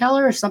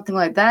storyteller or something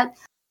like that.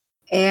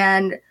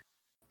 And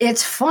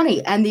it's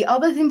funny. And the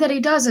other thing that he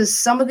does is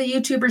some of the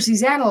YouTubers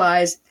he's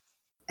analyzed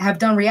have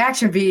done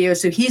reaction videos.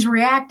 So he's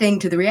reacting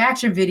to the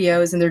reaction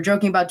videos and they're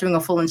joking about doing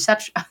a full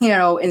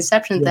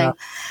Inception thing.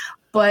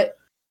 But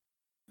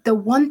the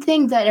one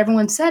thing that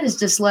everyone said is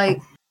just like,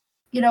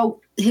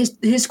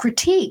 his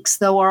critiques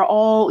though are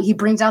all, he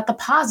brings out the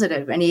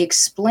positive and he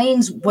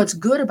explains what's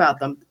good about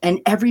them, and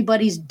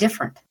everybody's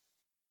different,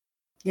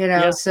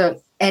 So,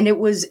 and it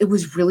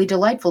was really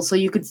delightful. So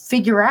you could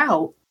figure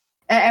out,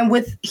 and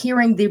with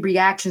hearing the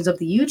reactions of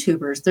the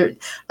YouTubers, they're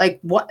like,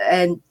 what,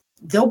 and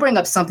they'll bring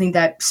up something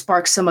that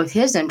sparks some of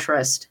his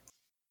interest.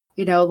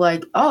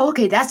 like, oh,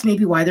 okay, that's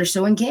maybe why they're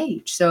so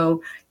engaged.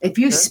 So if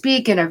you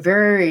speak in a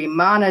very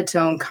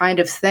monotone kind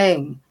of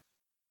thing,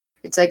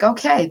 it's like,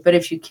 okay, but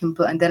if you can,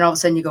 and then all of a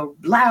sudden you go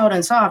loud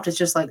and soft, it's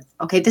just like,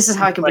 okay, this is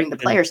how I can bring the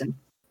players in.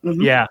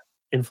 Mm-hmm. Yeah,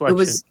 inflection. It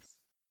was,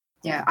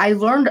 I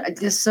learned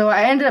this. So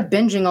I ended up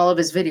binging all of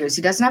his videos.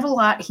 He doesn't have a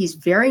lot. He's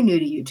very new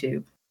to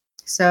YouTube.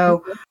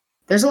 So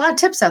there's a lot of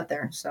tips out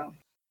there. So,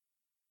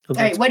 all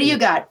right, what do you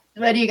got?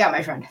 What do you got,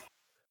 my friend?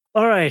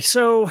 All right,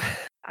 so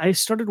I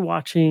started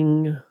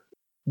watching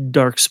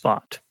Dark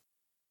Spot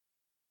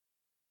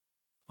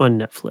on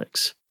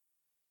Netflix.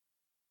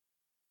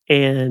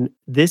 And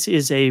this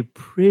is a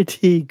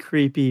pretty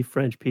creepy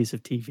French piece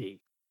of TV.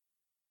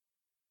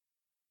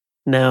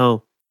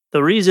 Now,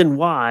 the reason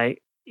why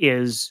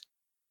is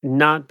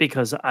not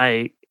because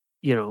I,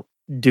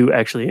 do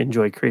actually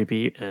enjoy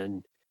creepy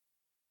and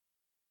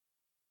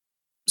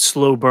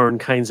slow burn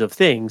kinds of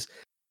things.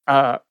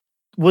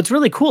 What's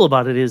really cool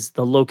about it is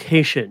the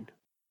location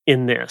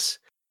in this.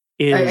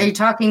 Are you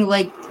talking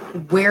like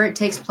where it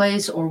takes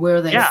place or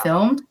where they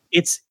filmed?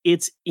 It's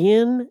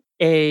in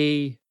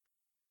a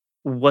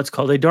what's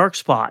called a dark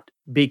spot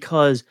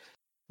because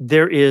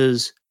there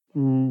is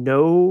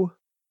no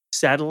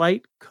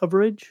satellite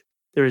coverage.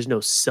 There is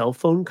no cell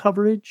phone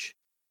coverage.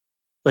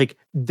 Like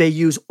they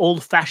use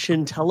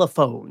old-fashioned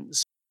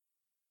telephones.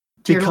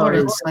 Dear Lord,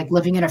 it's like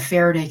living in a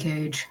Faraday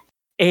cage.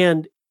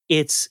 And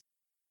it's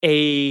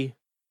a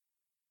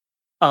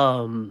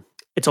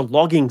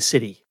logging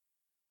city.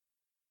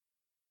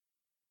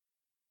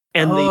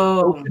 And the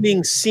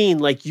opening scene,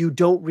 like you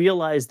don't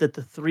realize that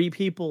the three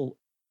people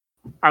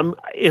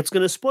it's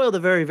going to spoil the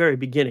very, very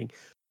beginning.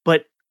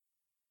 But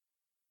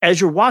as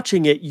you're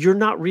watching it, you're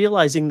not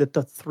realizing that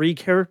the three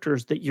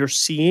characters that you're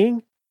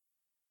seeing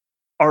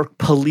are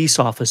police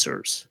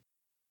officers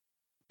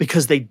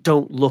because they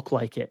don't look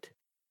like it.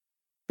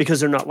 Because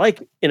they're not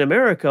like in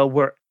America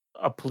where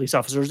a police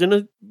officer is in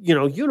a,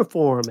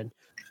 uniform and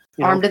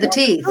armed to the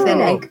teeth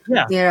and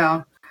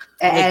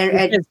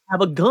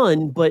have a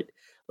gun, but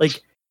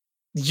like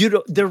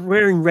they're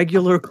wearing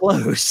regular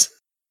clothes.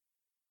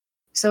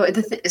 So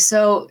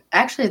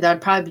actually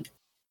that'd probably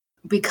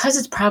because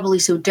it's probably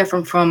so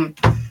different from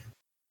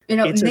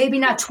maybe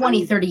not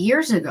 20, 30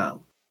 years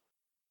ago.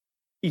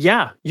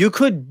 Yeah, you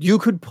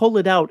could pull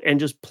it out and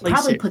just place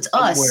probably it. Puts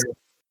us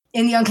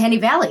in the uncanny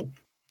valley.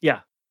 Yeah.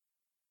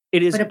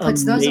 It is. But it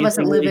puts those of us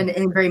that live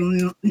in very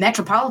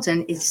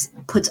metropolitan, it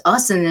puts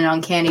us in an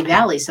uncanny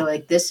valley. So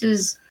like this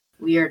is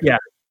weird. Yeah.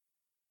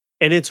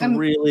 And it's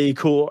really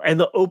cool. And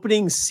the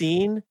opening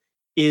scene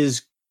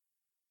is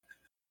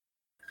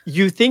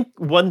you think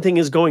one thing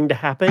is going to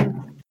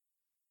happen,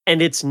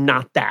 and it's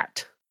not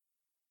that.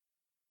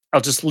 I'll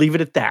just leave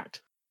it at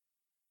that.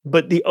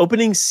 But the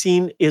opening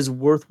scene is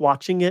worth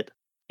watching it.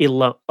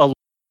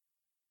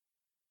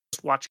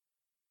 Watching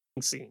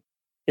scene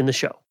in the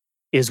show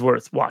is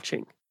worth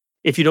watching.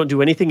 If you don't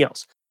do anything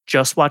else,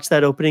 just watch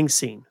that opening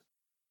scene.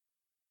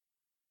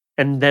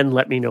 And then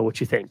let me know what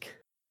you think.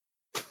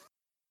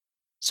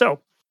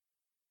 So,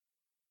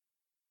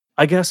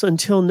 I guess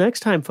until next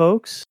time,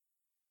 folks.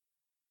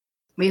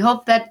 We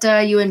hope that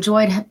you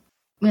enjoyed,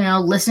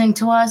 listening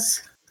to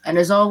us. And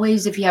as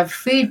always, if you have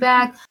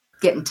feedback,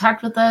 get in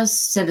touch with us.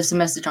 Send us a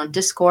message on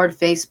Discord,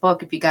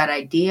 Facebook, if you got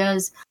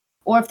ideas.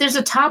 Or if there's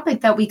a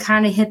topic that we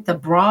kind of hit the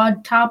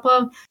broad top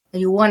of and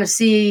you want to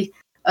see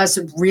us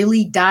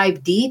really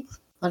dive deep,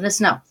 let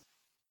us know.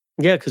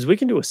 Yeah, because we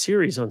can do a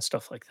series on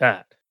stuff like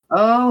that.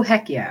 Oh,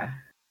 heck yeah.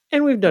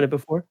 And we've done it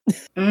before.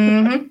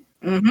 Mm-hmm.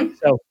 Mm-hmm.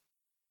 So,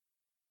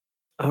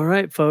 all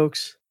right,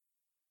 folks.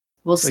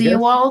 We'll see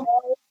you all.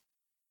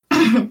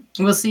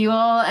 We'll see you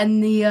all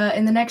in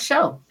the next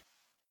show.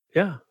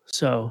 Yeah.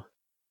 So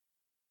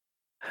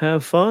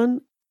have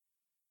fun.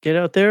 Get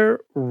out there.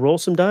 Roll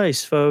some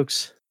dice,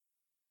 folks.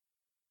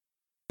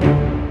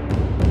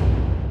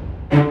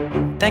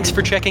 Thanks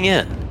for checking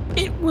in.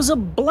 It was a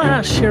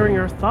blast sharing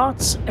our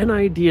thoughts and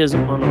ideas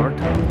on our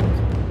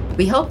topic.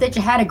 We hope that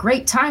you had a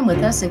great time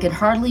with us and can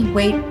hardly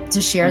wait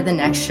to share the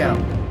next show.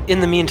 In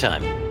the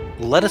meantime,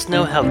 let us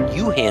know how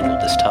you handle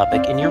this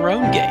topic in your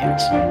own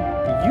games.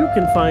 You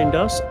can find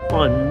us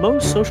on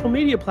most social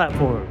media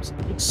platforms,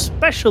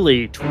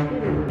 especially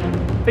Twitter,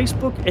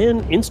 Facebook,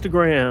 and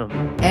Instagram.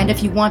 And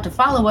if you want to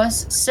follow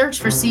us, search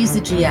for Seize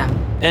the GM.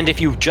 And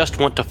if you just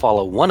want to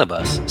follow one of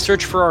us,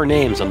 search for our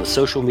names on the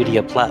social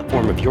media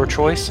platform of your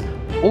choice,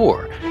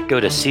 or go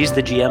to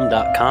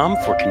seizethegm.com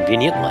for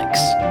convenient links.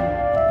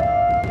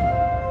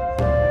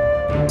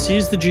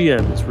 Seize the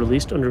GM is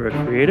released under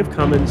a Creative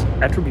Commons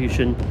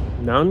Attribution,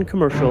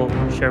 Non-Commercial,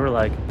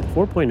 Share-alike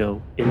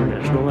 4.0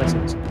 International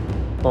License.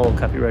 All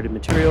copyrighted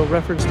material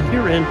referenced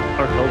herein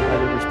are held by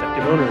their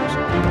respective owners.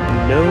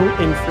 No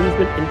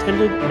infringement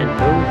intended and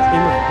no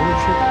claim of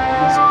ownership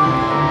is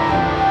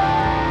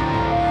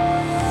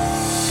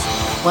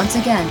intended. Once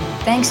again,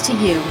 thanks to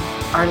you,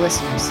 our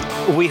listeners.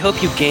 We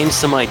hope you gained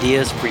some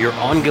ideas for your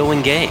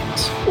ongoing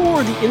games.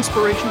 Or the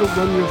inspiration to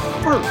run your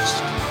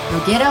first.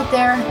 Now get out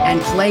there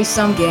and play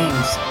some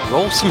games.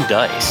 Roll some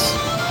dice.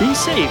 Be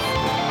safe,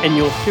 and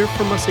you'll hear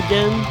from us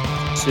again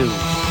soon.